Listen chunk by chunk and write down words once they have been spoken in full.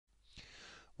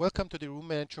Welcome to the Room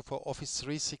Manager for Office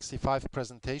 365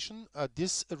 presentation.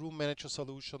 This Room Manager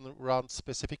solution runs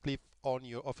specifically on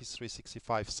your Office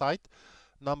 365 site.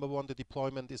 Number one, the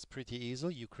deployment is pretty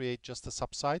easy. You create just a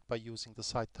subsite by using the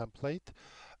site template.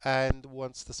 And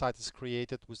once the site is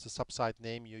created with the subsite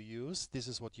name you use, this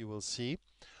is what you will see.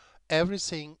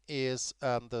 Everything is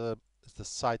the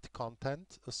site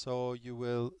content. So you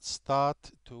will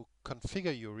start to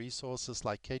configure your resources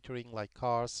like catering, like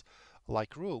cars,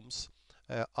 like rooms.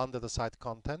 Under the site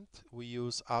content, we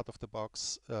use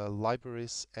out-of-the-box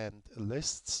libraries and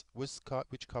lists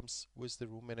which comes with the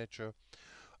Room Manager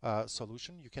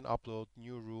solution. You can upload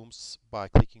new rooms by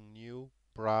clicking New,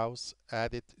 Browse,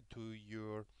 add it to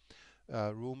your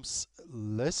rooms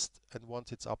list, and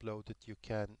once it's uploaded, you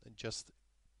can just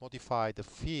modify the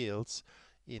fields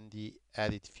in the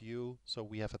edit view. So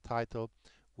we have a title,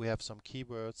 we have some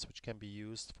keywords which can be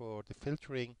used for the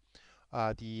filtering.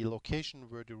 The location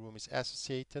where the room is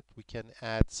associated, we can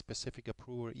add specific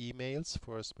approver emails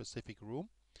for a specific room.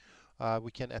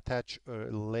 We can attach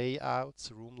room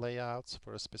layouts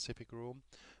for a specific room.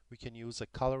 We can use a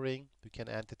coloring. We can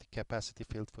enter the capacity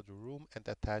field for the room and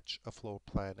attach a floor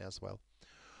plan as well.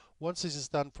 Once this is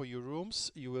done for your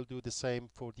rooms, you will do the same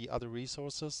for the other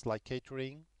resources like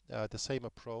catering, the same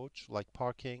approach like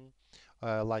parking,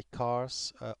 like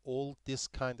cars. All this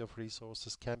kind of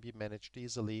resources can be managed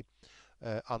easily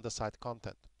under site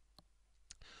content.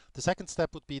 The second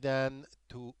step would be then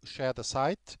to share the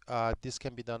site. This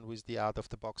can be done with the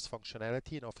out-of-the-box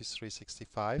functionality in Office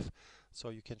 365. So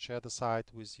you can share the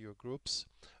site with your groups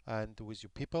and with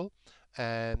your people,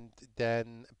 and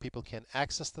then people can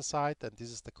access the site, and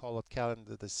this is the colored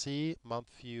calendar they see. Month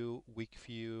view, week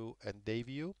view, and day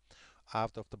view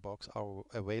out of the box are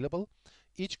available.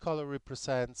 Each color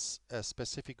represents a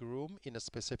specific room in a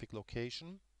specific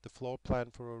location. The floor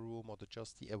plan for a room or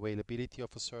just the availability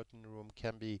of a certain room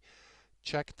can be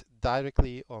checked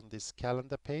directly on this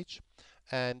calendar page,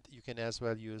 and you can as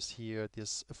well use here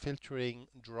this filtering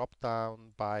drop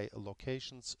down by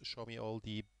locations. Show me all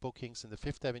the bookings in the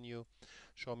Fifth Avenue,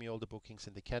 show me all the bookings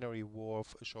in the Canary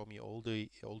Wharf, show me all the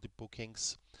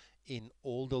bookings in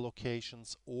all the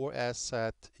locations, or as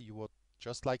said, you would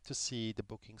just like to see the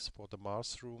bookings for the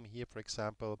Mars room here, for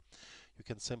example. You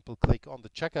can simply click on the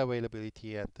check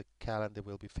availability and the calendar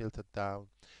will be filtered down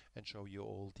and show you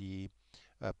all the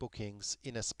bookings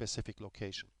in a specific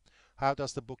location. How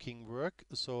does the booking work?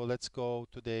 So let's go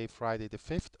today, Friday the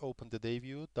 5th, open the day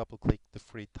view, double click the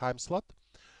free time slot,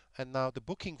 and now the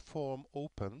booking form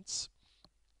opens.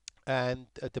 And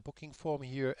the booking form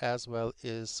here as well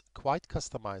is quite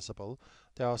customizable.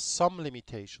 There are some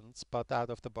limitations, but out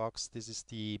of the box, this is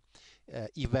the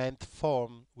event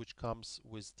form which comes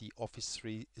with the Office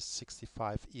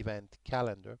 365 event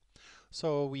calendar.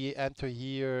 So we enter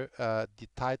here the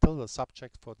title, the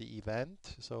subject for the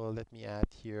event. So let me add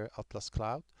here Atlas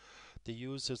Cloud. The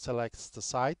user selects the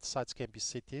site. Sites can be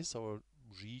cities or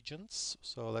regions.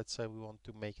 So let's say we want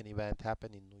to make an event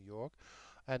happen in New York.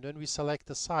 And when we select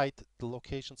the site, the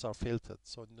locations are filtered.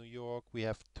 So in New York, we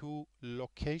have two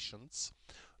locations.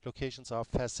 Locations are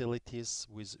facilities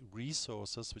with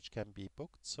resources which can be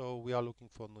booked. So we are looking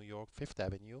for New York Fifth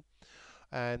Avenue.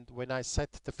 And when I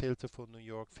set the filter for New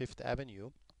York Fifth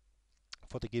Avenue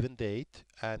for the given date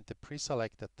and the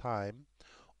pre-selected time,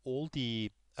 all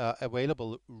the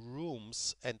available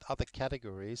rooms and other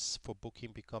categories for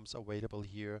booking becomes available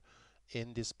here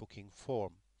in this booking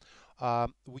form.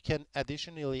 We can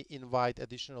additionally invite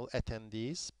additional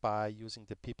attendees by using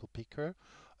the people picker.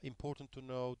 Important to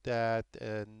know that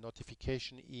a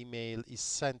notification email is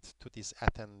sent to these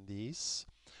attendees.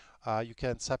 You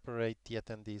can separate the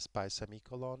attendees by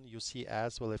semicolon. You see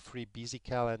as well a free busy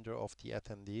calendar of the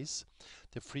attendees.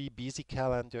 The free busy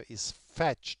calendar is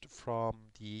fetched from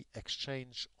the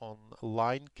Exchange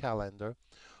Online calendar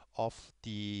of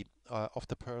the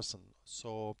person.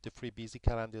 So the free busy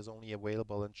calendar is only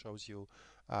available and shows you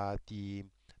the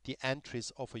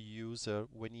entries of a user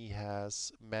when he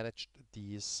has managed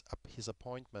his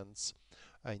appointments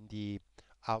in the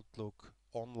Outlook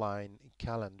online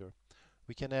calendar.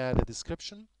 We can add a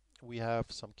description. We have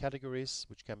some categories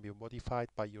which can be modified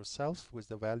by yourself with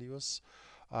the values.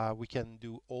 We can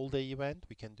do all-day event,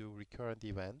 we can do recurrent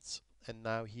events, and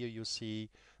now here you see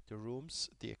the rooms,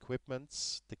 the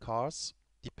equipments, the cars.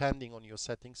 Depending on your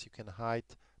settings, you can hide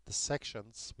the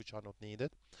sections which are not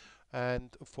needed.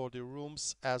 And for the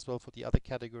rooms as well, for the other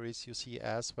categories, you see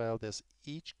as well there's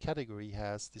each category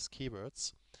has these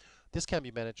keywords. This can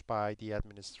be managed by the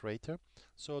administrator.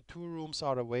 So two rooms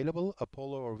are available,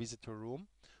 Apollo or visitor room.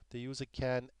 The user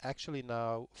can actually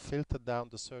now filter down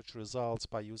the search results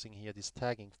by using here these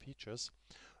tagging features.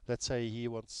 Let's say he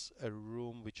wants a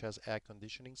room which has air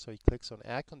conditioning, so he clicks on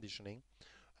air conditioning,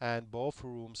 and both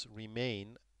rooms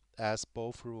remain as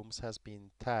both rooms has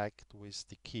been tagged with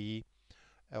the key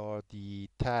or the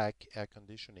tag air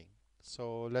conditioning.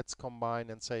 So let's combine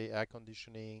and say air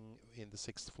conditioning in the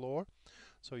 6th floor.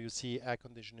 So you see air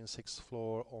conditioning 6th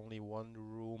floor, only one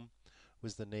room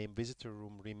with the name visitor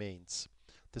room remains.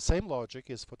 The same logic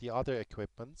is for the other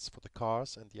equipments, for the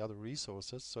cars and the other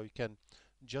resources. So you can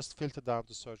just filter down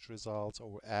the search results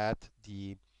or add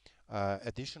the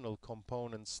additional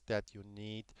components that you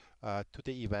need to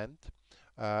the event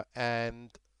and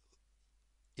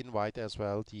invite as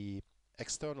well the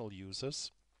external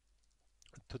users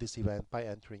to this event by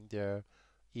entering their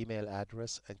email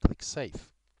address and click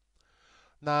Save.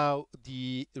 Now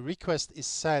the request is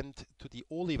sent to the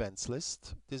all events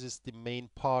list. This is the main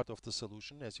part of the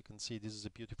solution. As you can see, this is a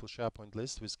beautiful SharePoint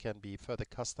list which can be further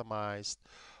customized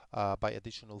by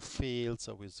additional fields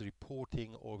or with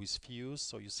reporting or with views.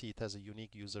 So you see it has a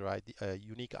unique user ID,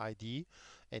 unique ID,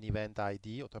 an event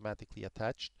ID automatically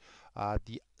attached.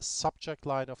 The subject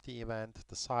line of the event,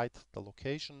 the site, the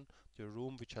location, the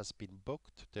room which has been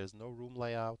booked. There's no room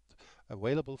layout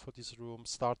available for this room,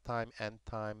 start time, end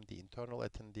time, the internal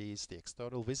attendees, the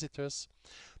external visitors,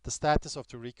 the status of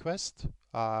the request,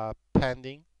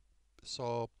 pending.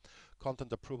 So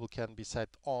content approval can be set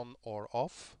on or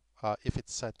off. If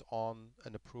it's set on,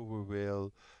 an approver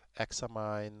will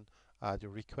examine the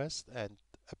request and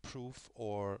approve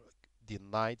or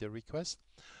deny the request.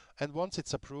 And once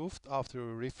it's approved, after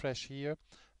a refresh here,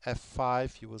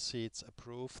 F5, you will see it's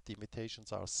approved, the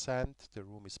invitations are sent, the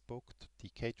room is booked, the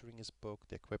catering is booked,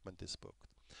 the equipment is booked.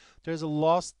 There's a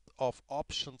lot of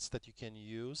options that you can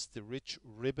use. The rich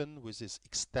ribbon with this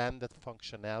extended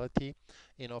functionality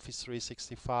in Office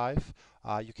 365.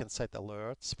 You can set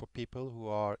alerts for people who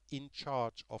are in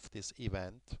charge of this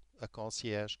event. A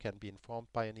concierge can be informed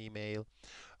by an email.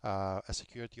 A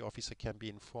security officer can be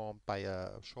informed by a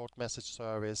short message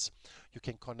service. You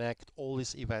can connect all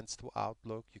these events to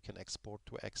Outlook. You can export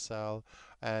to Excel.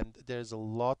 And there's a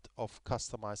lot of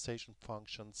customization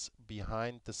functions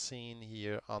behind the scene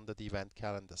here under the event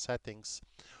calendar settings.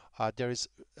 There is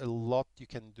a lot you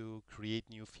can do, create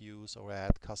new views or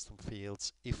add custom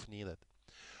fields if needed.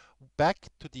 Back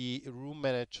to the room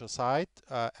manager side,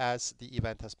 as the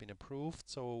event has been approved.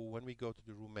 So when we go to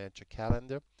the room manager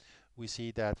calendar, we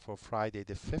see that for Friday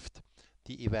the 5th,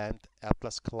 the event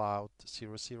Atlas Cloud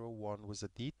 001 with the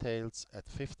details at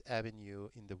 5th Avenue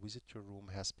in the visitor room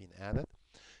has been added.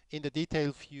 In the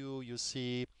detail view, you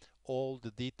see all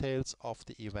the details of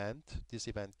the event. This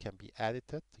event can be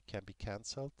edited, it can be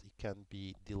cancelled, it can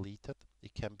be deleted,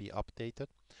 it can be updated.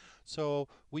 So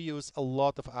we use a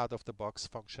lot of out-of-the-box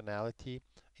functionality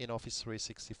in Office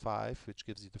 365, which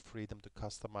gives you the freedom to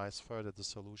customize further the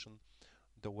solution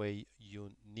the way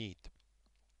you need.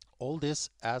 All this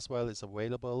as well is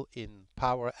available in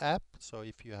PowerApp. So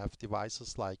if you have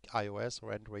devices like iOS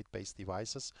or Android-based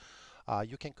devices,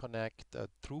 you can connect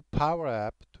through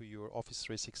PowerApp to your Office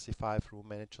 365 Room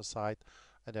Manager site,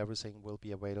 and everything will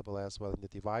be available as well in the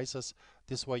devices.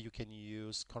 This way you can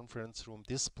use conference room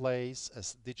displays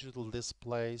as digital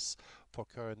displays for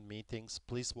current meetings.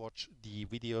 Please watch the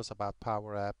videos about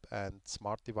PowerApp and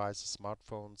smart devices,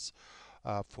 smartphones,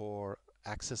 for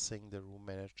accessing the Room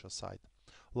Manager site.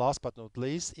 Last but not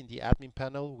least, in the admin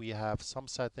panel, we have some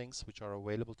settings which are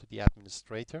available to the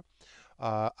administrator.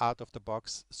 Out of the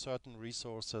box, certain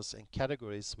resources and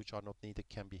categories which are not needed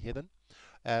can be hidden.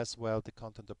 As well, the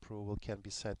content approval can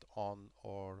be set on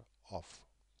or off.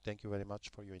 Thank you very much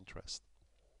for your interest.